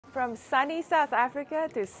From sunny South Africa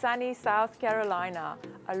to sunny South Carolina.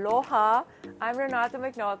 Aloha, I'm Renata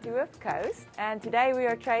McNulty with Coast, and today we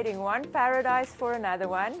are trading one paradise for another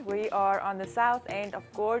one. We are on the south end of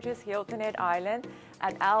gorgeous Hilton Head Island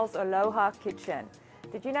at Al's Aloha Kitchen.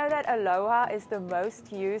 Did you know that aloha is the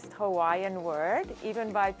most used Hawaiian word,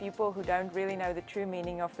 even by people who don't really know the true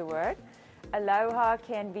meaning of the word? Aloha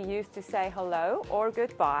can be used to say hello or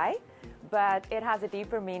goodbye, but it has a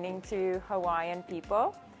deeper meaning to Hawaiian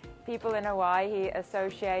people. People in Hawaii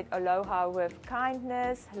associate aloha with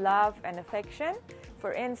kindness, love, and affection.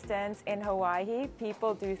 For instance, in Hawaii,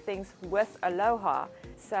 people do things with aloha.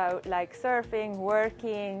 So like surfing,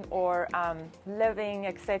 working, or living,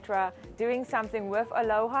 etc. Doing something with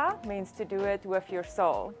aloha means to do it with your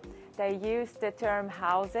soul. They use the term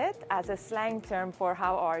 "how's it" as a slang term for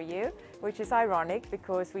 "how are you," which is ironic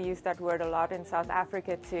because we use that word a lot in South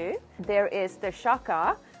Africa too. There is the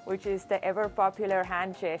shaka, which is the ever popular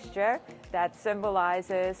hand gesture that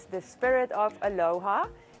symbolizes the spirit of aloha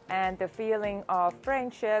and the feeling of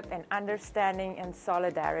friendship and understanding and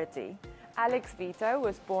solidarity. Alex Vito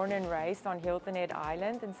was born and raised on Hilton Head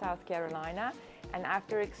Island in South Carolina, and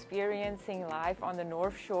after experiencing life on the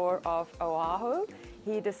North Shore of Oahu,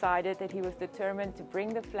 he decided that he was determined to bring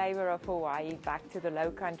the flavor of Hawaii back to the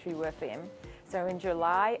Lowcountry with him. So in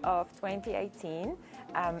July of 2018,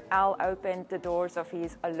 Al opened the doors of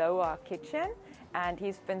his Aloha Kitchen, and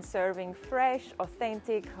he's been serving fresh,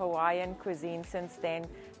 authentic Hawaiian cuisine since then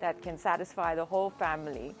that can satisfy the whole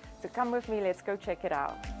family. So come with me, let's go check it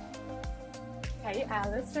out. Hey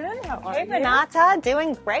Allison, how are you? Hey Renata,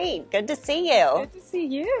 doing great. Good to see you. Good to see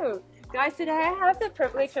you. Guys, today I have the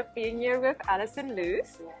privilege of being here with Allison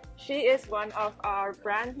Luce. She is one of our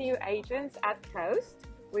brand new agents at Coast.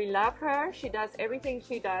 We love her. She does everything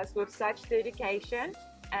she does with such dedication,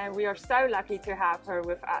 and we are so lucky to have her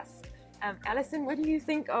with us. Allison, what do you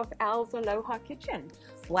think of Al's Aloha Kitchen?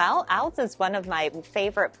 Well, Al's is one of my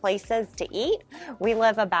favorite places to eat. We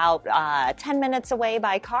live about 10 minutes away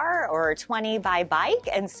by car or 20 by bike,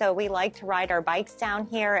 and so we like to ride our bikes down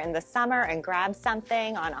here in the summer and grab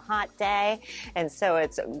something on a hot day. And so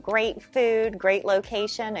it's great food, great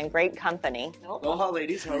location, and great company. Aloha,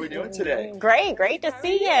 ladies. How are we doing today? Great to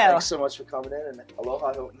see you. Thanks so much for coming in, and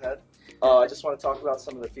aloha, Hilton Head. I just want to talk about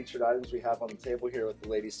some of the featured items we have on the table here with the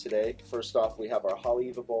ladies today. First off, we have our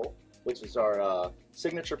Haleiwa bowl, which is our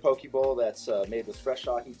signature poke bowl that's made with fresh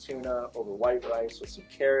ahi tuna over white rice with some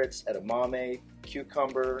carrots, edamame,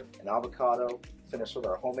 cucumber, and avocado, finished with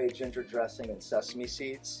our homemade ginger dressing and sesame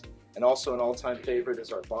seeds. And also an all-time favorite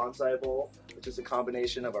is our bonsai bowl, which is a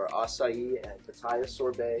combination of our acai and pitaya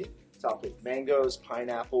sorbet, topped with mangoes,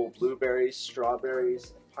 pineapple, blueberries,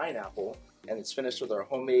 strawberries, and pineapple. And it's finished with our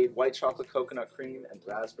homemade white chocolate coconut cream and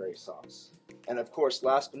raspberry sauce. And of course,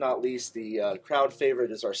 last but not least, the crowd favorite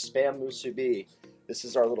is our spam musubi. This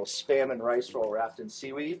is our little spam and rice roll wrapped in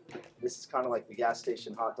seaweed. This is kind of like the gas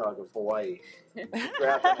station hot dog of Hawaii.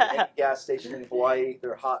 Grab them at any gas station in Hawaii.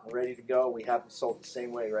 They're hot and ready to go. We have them sold the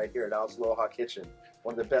same way right here at Al's Aloha Kitchen.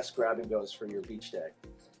 One of the best grab-and-goes for your beach day.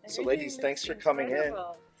 So ladies, thanks for coming in.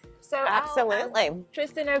 So Absolutely.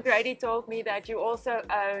 Tristan O'Grady told me that you also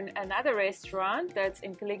own another restaurant that's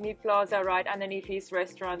in Kaligni Plaza, right underneath his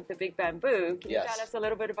restaurant, the Big Bamboo. Can you tell us a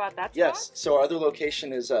little bit about that spot? Yes. So our other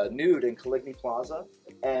location is Nude in Kaligni Plaza,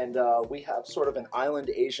 and we have sort of an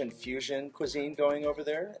island Asian fusion cuisine going over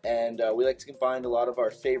there, and we like to combine a lot of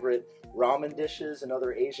our favorite ramen dishes and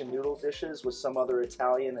other Asian noodle dishes with some other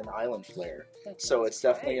Italian and island flair. So it's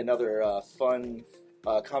definitely another fun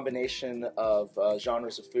combination of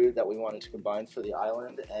genres of food that we wanted to combine for the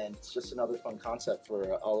island, and it's just another fun concept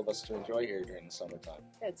for all of us to enjoy here during the summertime.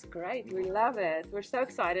 That's great. We love it. We're so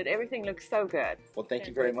excited. Everything looks so good. Well, thank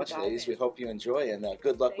you very much, ladies. We hope you enjoy, and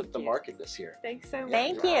good luck with the market this year. Thanks so much.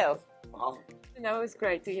 Thank you. You know, it was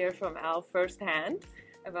great to hear from Al firsthand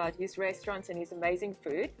about his restaurants and his amazing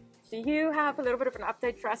food. Do you have a little bit of an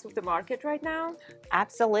update for us with the market right now?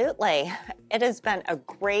 Absolutely. It has been a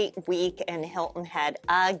great week in Hilton Head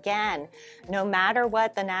again. No matter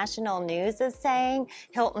what the national news is saying,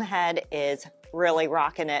 Hilton Head is really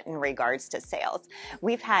rocking it in regards to sales.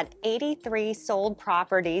 We've had 83 sold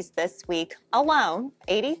properties this week alone,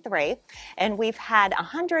 83, and we've had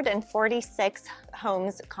 146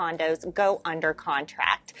 homes, condos go under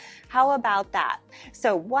contract. How about that?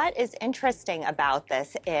 So what is interesting about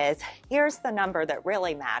this is, here's the number that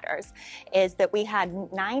really matters, is that we had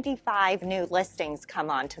 95 new listings come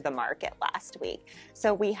onto the market last week.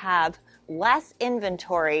 So we have less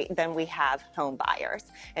inventory than we have home buyers.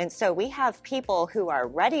 And so we have people who are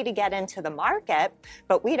ready to get into the market,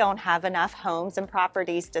 but we don't have enough homes and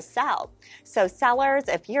properties to sell. So sellers,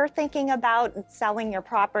 if you're thinking about selling your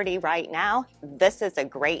property right now, this is a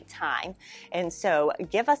great time. And so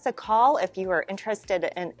give us a call if you are interested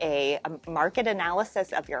in a market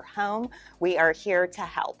analysis of your home. We are here to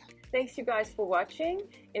help. Thanks you guys for watching.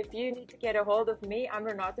 If you need to get a hold of me, I'm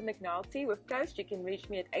Renata McNulty with Coast. You can reach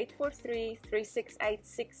me at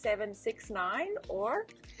 843-368-6769 or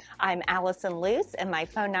I'm Allison Luce and my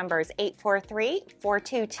phone number is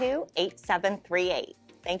 843-422-8738.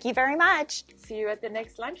 Thank you very much. See you at the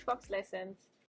next Lunchbox lessons.